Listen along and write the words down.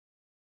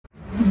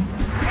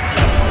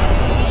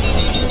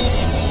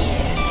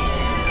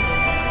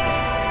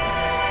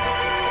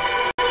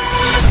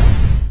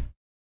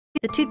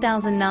The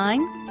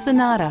 2009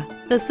 Sonata.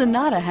 The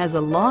Sonata has a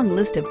long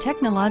list of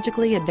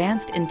technologically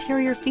advanced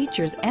interior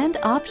features and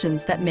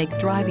options that make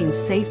driving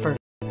safer,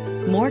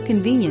 more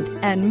convenient,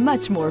 and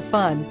much more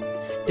fun.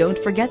 Don't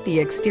forget the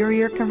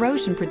exterior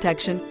corrosion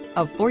protection,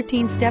 a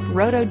 14-step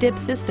roto-dip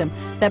system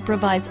that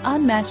provides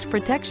unmatched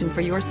protection for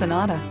your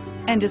Sonata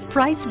and is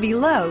priced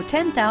below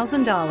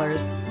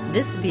 $10,000.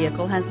 This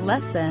vehicle has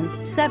less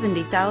than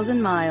 70,000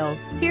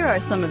 miles. Here are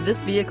some of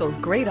this vehicle's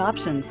great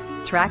options: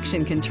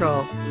 traction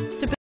control,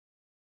 stability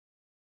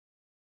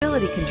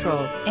control,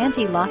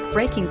 anti-lock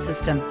braking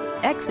system,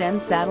 XM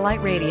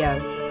satellite radio,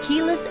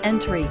 keyless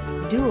entry,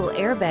 dual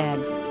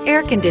airbags,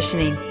 air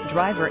conditioning,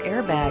 driver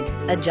airbag,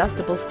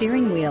 adjustable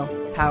steering wheel,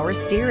 power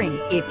steering.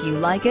 If you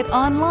like it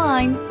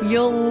online,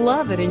 you'll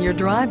love it in your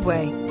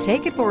driveway.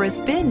 Take it for a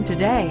spin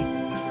today.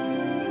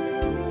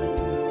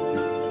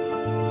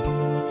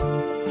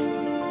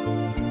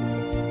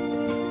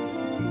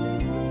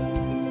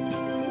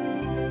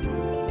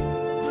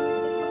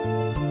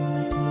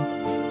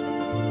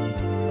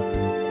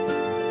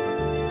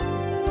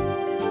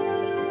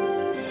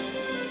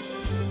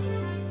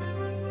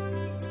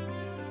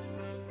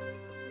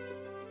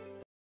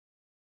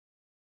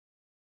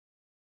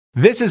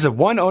 This is a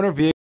one-owner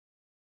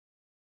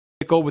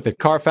vehicle with a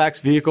Carfax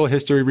Vehicle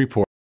History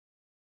Report.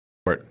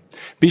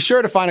 Be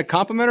sure to find a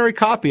complimentary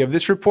copy of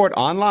this report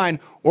online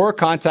or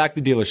contact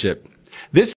the dealership. This